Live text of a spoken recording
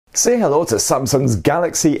Say hello to Samsung's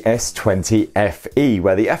Galaxy S20 FE,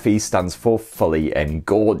 where the FE stands for fully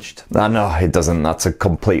engorged. No, it doesn't, that's a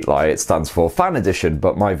complete lie. It stands for Fan Edition,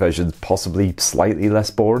 but my version's possibly slightly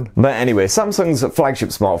less boring. But anyway, Samsung's flagship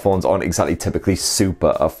smartphones aren't exactly typically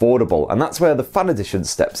super affordable, and that's where the Fan Edition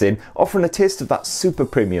steps in, offering a taste of that super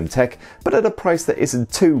premium tech, but at a price that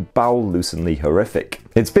isn't too bowel-looseningly horrific.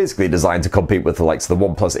 It's basically designed to compete with the likes of the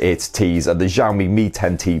OnePlus 8Ts and the Xiaomi Mi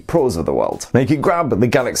 10T Pros of the world. Now you can grab the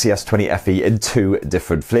Galaxy S20 FE in two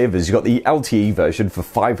different flavours. You've got the LTE version for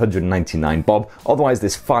 599 bob, otherwise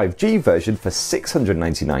this 5G version for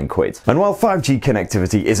 699 quid. And while 5G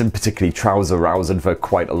connectivity isn't particularly trouser-rousing for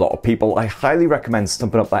quite a lot of people, I highly recommend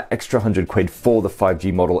stumping up that extra 100 quid for the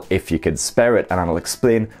 5G model if you can spare it, and I'll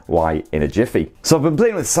explain why in a jiffy. So I've been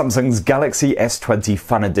playing with Samsung's Galaxy S20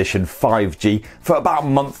 Fan Edition 5G for about a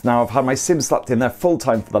month now. I've had my SIM slapped in there full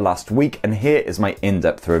time for the last week, and here is my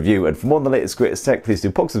in-depth review. And for more on the latest greatest tech, please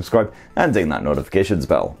do subscribe and ding that notifications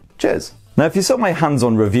bell. Cheers! Now if you saw my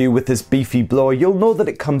hands-on review with this beefy blower, you'll know that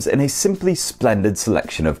it comes in a simply splendid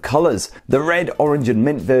selection of colours. The red, orange and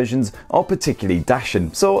mint versions are particularly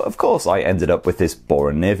dashing, so of course I ended up with this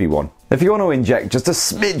boring navy one. If you want to inject just a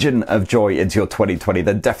smidgen of joy into your 2020,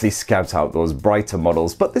 then definitely scout out those brighter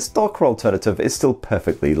models, but this darker alternative is still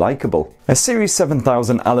perfectly likeable. A Series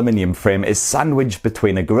 7000 aluminium frame is sandwiched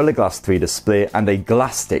between a Gorilla Glass 3 display and a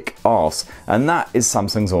Glastic arse, and that is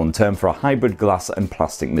Samsung's own term for a hybrid glass and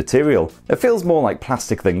plastic material. It feels more like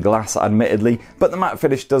plastic than glass, admittedly, but the matte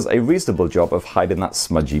finish does a reasonable job of hiding that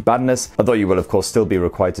smudgy badness, although you will of course still be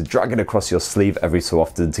required to drag it across your sleeve every so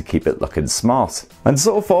often to keep it looking smart. And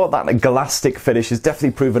so far, that Glastic finish has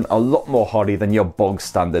definitely proven a lot more hardy than your bog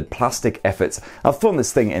standard plastic efforts. I've thrown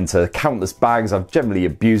this thing into countless bags, I've generally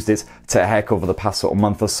abused it to heck over the past sort of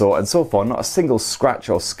month or so, and so far not a single scratch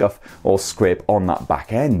or scuff or scrape on that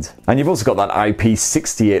back end. And you've also got that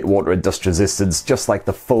IP68 water and dust resistance, just like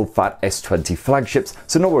the full fat S20 flagships,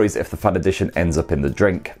 so no worries if the Fan Edition ends up in the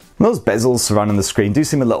drink. Those bezels surrounding the screen do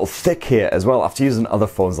seem a little thick here as well after using other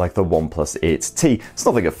phones like the OnePlus 8T. It's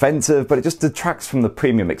nothing offensive, but it just detracts from the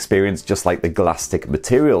premium experience, just like the Glastic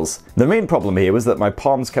materials. The main problem here was that my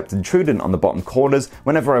palms kept intruding on the bottom corners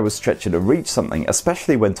whenever I was stretching to reach something,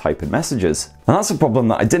 especially when typing messages. And that's a problem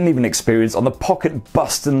that I didn't even experience on the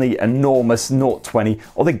pocket-bustingly enormous Note 20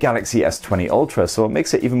 or the Galaxy S20 Ultra, so it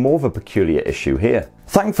makes it even more of a peculiar issue here.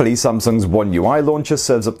 Thankfully, Samsung's One UI launcher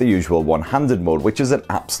serves up the usual one-handed mode, which is an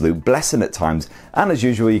absolute blessing at times, and as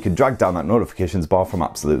usual you can drag down that notifications bar from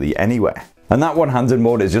absolutely anywhere. And that one-handed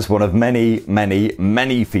mode is just one of many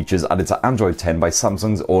features added to Android 10 by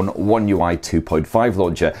Samsung's own One UI 2.5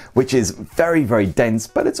 launcher, which is very dense,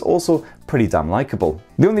 but it's also pretty damn likable.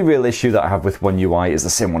 The only real issue that I have with One UI is the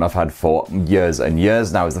same one I've had for years and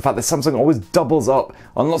years now, is the fact that Samsung always doubles up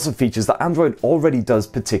on lots of features that Android already does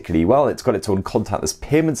particularly well. It's got its own contactless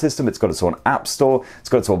payment system, it's got its own app store, it's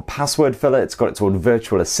got its own password filler, it's got its own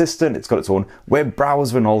virtual assistant, it's got its own web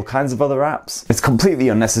browser and all kinds of other apps. It's completely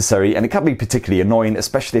unnecessary, and it can be particularly annoying,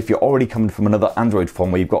 especially if you're already coming from another Android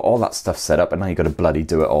phone where you've got all that stuff set up and now you've got to bloody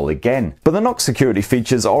do it all again. But the knock security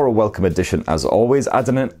features are a welcome addition as always,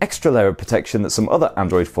 adding an extra layer of protection that some other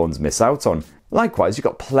Android phones miss out on. Likewise, you've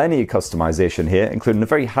got plenty of customization here, including a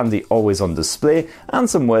very handy always-on display and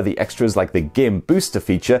some worthy extras like the Game Booster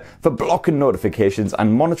feature for blocking notifications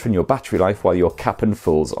and monitoring your battery life while you're capping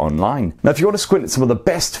fools online. Now, if you want to squint at some of the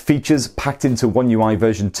best features packed into One UI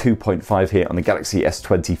version 2.5 here on the Galaxy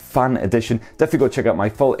S20 Fan Edition, definitely go check out my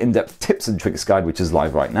full in-depth tips and tricks guide, which is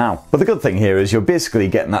live right now. But the good thing here is you're basically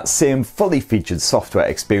getting that same fully featured software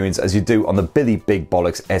experience as you do on the Billy Big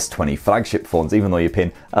Bollocks S20 flagship phones, even though you're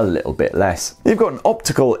paying a little bit less. You've got an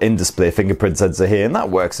optical in-display fingerprint sensor here, and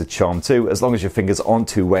that works a charm too, as long as your fingers aren't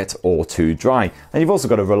too wet or too dry. And you've also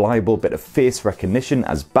got a reliable bit of face recognition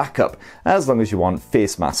as backup, as long as you aren't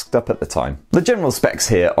face masked up at the time. The general specs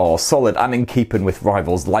here are solid and in keeping with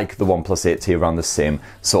rivals like the OnePlus 8T around the same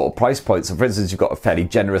sort of price point. So for instance, you've got a fairly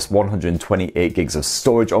generous 128 gigs of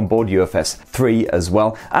storage on board, UFS 3 as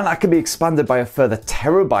well, and that can be expanded by a further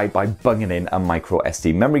terabyte by bunging in a micro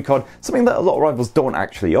SD memory card, something that a lot of rivals don't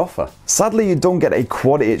actually offer. Sadly, you don't get a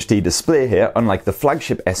Quad HD display here, unlike the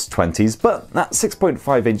flagship S20s, but that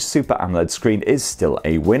 6.5-inch Super AMOLED screen is still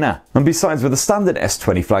a winner. And besides, with the standard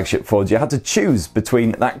S20 flagship phones, you had to choose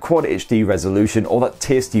between that Quad HD resolution or that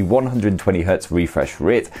tasty 120Hz refresh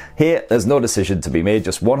rate. Here, there's no decision to be made,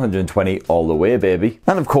 just 120 all the way, baby.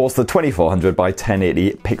 And of course, the 2400 by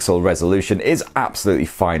 1080 pixel resolution is absolutely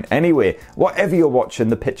fine anyway. Whatever you're watching,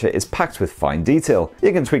 the picture is packed with fine detail.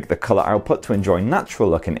 You can tweak the color output to enjoy natural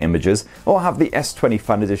looking images, or have the S20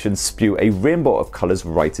 Fan Edition spew a rainbow of colours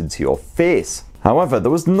right into your face. However,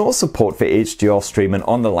 there was no support for HDR streaming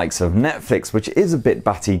on the likes of Netflix, which is a bit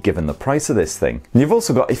batty given the price of this thing. And you've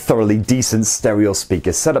also got a thoroughly decent stereo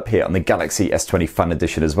speaker setup here on the Galaxy S20 Fan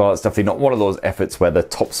Edition as well. It's definitely not one of those efforts where the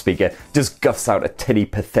top speaker just guffs out a tinny,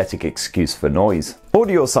 pathetic excuse for noise.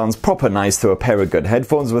 Audio sounds proper nice through a pair of good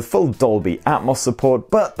headphones with full Dolby Atmos support,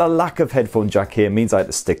 but the lack of headphone jack here means I had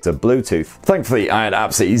to stick to Bluetooth. Thankfully, I had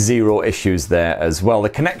absolutely zero issues there as well. The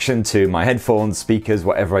connection to my headphones, speakers,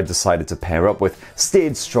 whatever I decided to pair up with,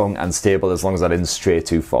 stayed strong and stable as long as I didn't stray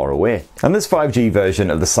too far away. And this 5G version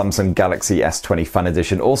of the Samsung Galaxy S20 Fan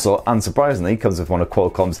Edition also, unsurprisingly, comes with one of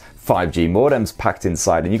Qualcomm's 5G modems packed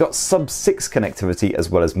inside, and you got sub-6 connectivity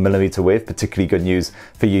as well as millimeter wave, particularly good news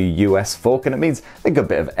for you US folk, and it means a good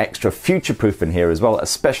bit of extra future-proof in here as well,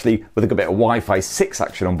 especially with a good bit of Wi-Fi 6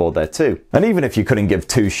 action on board there too. And even if you couldn't give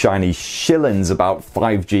two shiny shillings about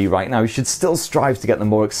 5G right now, you should still strive to get the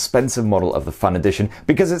more expensive model of the Fan Edition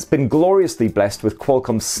because it's been gloriously blessed with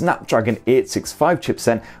Qualcomm's Snapdragon 865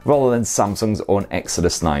 chipset rather than Samsung's own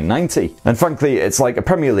Exynos 990. And frankly, it's like a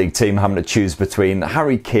Premier League team having to choose between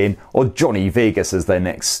Harry Kane or Johnny Vegas as their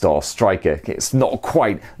next star striker. It's not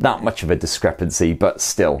quite that much of a discrepancy, but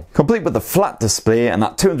still. Complete with the flat display and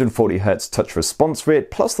that 240Hz touch response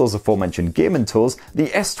rate, plus those aforementioned gaming tools, the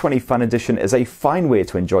S20 Fan Edition is a fine way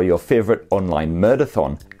to enjoy your favourite online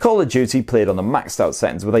murderthon. Call of Duty played on the maxed out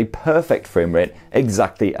settings with a perfect frame rate,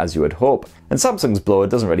 exactly as you would hope. And Samsung's blower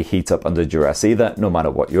doesn't really heat up under duress either, no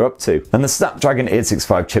matter what you're up to. And the Snapdragon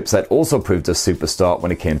 865 chipset also proved a superstar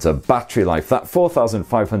when it came to battery life. That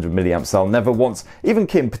 4500 mAh cell never once even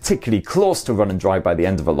came particularly close to running dry by the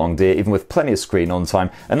end of a long day, even with plenty of screen on time,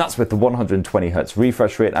 and that's with the 120Hz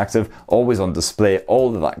refresh rate active, always on display,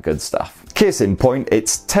 all of that good stuff. Case in point,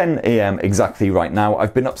 it's 10 AM exactly right now.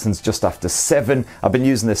 I've been up since just after 7. I've been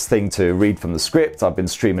using this thing to read from the script, I've been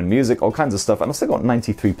streaming music, all kinds of stuff, and I've still got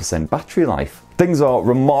 93% battery life. Things are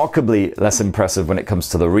remarkably less impressive when it comes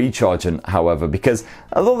to the recharging, however, because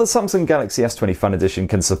although the Samsung Galaxy S20 Fan Edition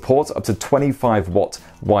can support up to 25 watt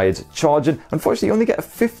wired charging, unfortunately you only get a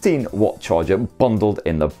 15 watt charger bundled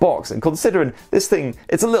in the box. And considering this thing,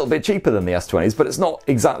 it's a little bit cheaper than the S20s, but it's not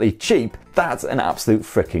exactly cheap, that's an absolute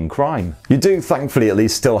freaking crime. You do thankfully at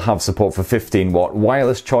least still have support for 15 watt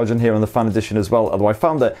wireless charging here on the Fan Edition as well, although I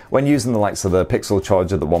found that when using the likes of the Pixel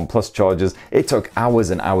charger, the OnePlus chargers, it took hours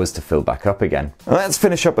and hours to fill back up again. Let's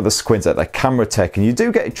finish up with a squint at the camera tech, and you do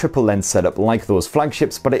get a triple lens setup like those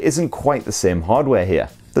flagships, but it isn't quite the same hardware here.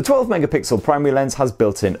 The 12 megapixel primary lens has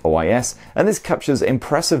built-in OIS, and this captures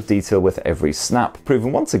impressive detail with every snap,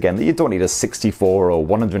 proving once again that you don't need a 64 or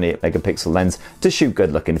 108 megapixel lens to shoot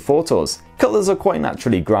good looking photos. Colours are quite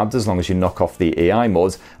naturally grabbed as long as you knock off the AI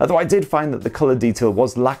modes, although I did find that the colour detail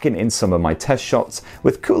was lacking in some of my test shots,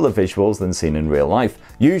 with cooler visuals than seen in real life,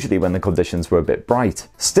 usually when the conditions were a bit bright.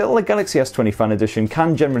 Still, the Galaxy S20 Fan Edition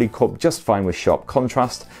can generally cope just fine with sharp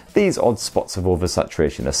contrast, these odd spots of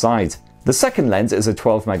oversaturation aside. The second lens is a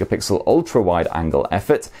 12 megapixel ultra wide angle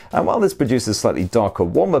effort, and while this produces slightly darker,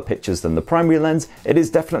 warmer pictures than the primary lens, it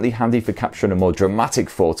is definitely handy for capturing a more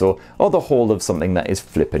dramatic photo or the whole of something that is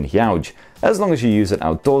flippin' huge, as long as you use it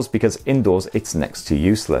outdoors, because indoors it's next to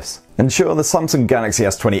useless. And sure, the Samsung Galaxy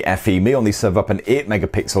S20 FE may only serve up an 8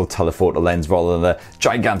 megapixel telephoto lens rather than the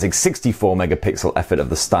gigantic 64 megapixel effort of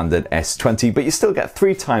the standard S20, but you still get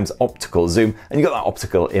 3 times optical zoom, and you got that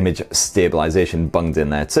optical image stabilization bunged in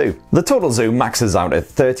there too. The total zoom maxes out at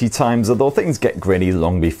 30 times, although things get grainy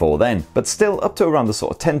long before then, but still up to around the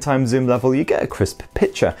sort of 10 times zoom level you get a crisp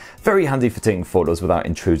picture, very handy for taking photos without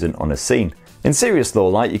intruding on a scene. In serious low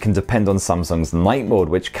light, you can depend on Samsung's night mode,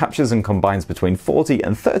 which captures and combines between 40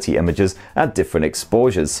 and 30 images at different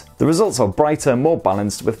exposures. The results are brighter, more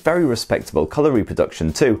balanced, with very respectable colour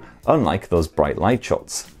reproduction too, unlike those bright light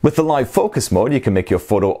shots. With the live focus mode, you can make your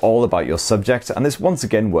photo all about your subject, and this once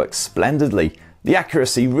again works splendidly. The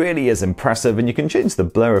accuracy really is impressive, and you can change the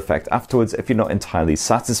blur effect afterwards if you're not entirely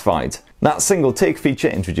satisfied. That single take feature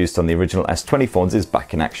introduced on the original S20 phones is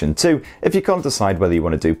back in action too, if you can't decide whether you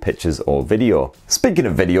want to do pictures or video. Speaking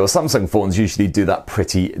of video, Samsung phones usually do that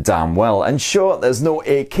pretty damn well, and sure, there's no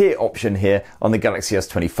 8K option here on the Galaxy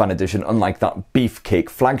S20 Fan Edition, unlike that beefcake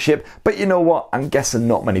flagship, but you know what, I'm guessing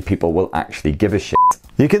not many people will actually give a shit.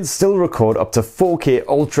 You can still record up to 4K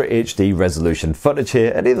Ultra HD resolution footage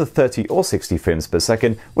here at either 30 or 60 frames per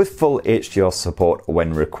second with full HDR support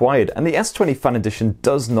when required, and the S20 Fan Edition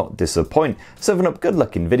does not disappoint, serving up good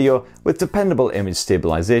looking video with dependable image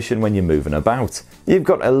stabilization when you're moving about. You've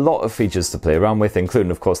got a lot of features to play around with,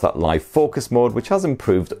 including of course that live focus mode, which has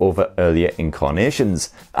improved over earlier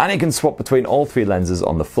incarnations, and you can swap between all 3 lenses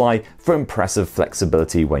on the fly for impressive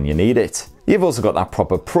flexibility when you need it. You've also got that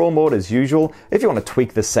proper Pro mode as usual, if you want to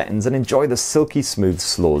tweak the settings and enjoy the silky smooth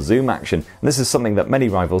slow zoom action. And this is something that many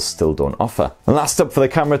rivals still don't offer. And last up for the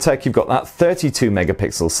camera tech, you've got that 32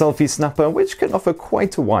 megapixel selfie snapper, which can offer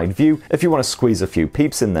quite a wide view if you want to squeeze a few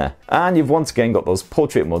peeps in there. And you've once again got those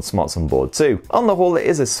portrait mode smarts on board too. On the whole, it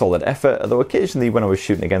is a solid effort, although occasionally when I was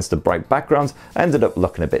shooting against a bright background, I ended up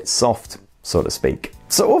looking a bit soft, so to speak.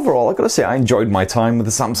 So overall, I've got to say I enjoyed my time with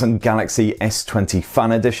the Samsung Galaxy S20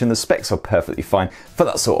 Fan Edition. The specs are perfectly fine for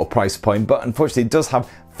that sort of price point, but unfortunately it does have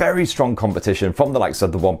very strong competition from the likes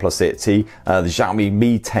of the OnePlus 8T, the Xiaomi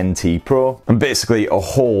Mi 10T Pro, and basically a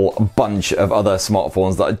whole bunch of other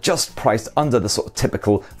smartphones that are just priced under the sort of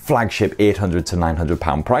typical flagship £800 to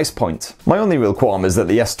 £900 price point. My only real qualm is that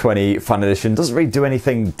the S20 Fan Edition doesn't really do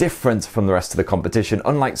anything different from the rest of the competition,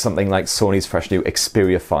 unlike something like Sony's fresh new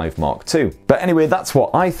Xperia 5 Mark II. But anyway, that's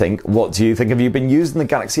what I think. What do you think? Have you been using the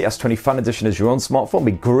Galaxy S20 Fan Edition as your own smartphone? It'd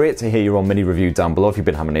be great to hear your own mini review down below if you've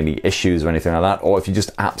been having any issues or anything like that, or if you just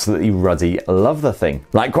absolutely ruddy love the thing.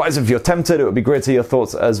 Likewise, if you're tempted, it would be great to hear your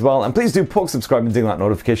thoughts as well. And please do poke subscribe and ding that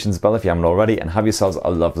notifications bell if you haven't already, and have yourselves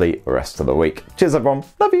a lovely rest of the week. Cheers everyone,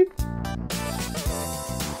 love you.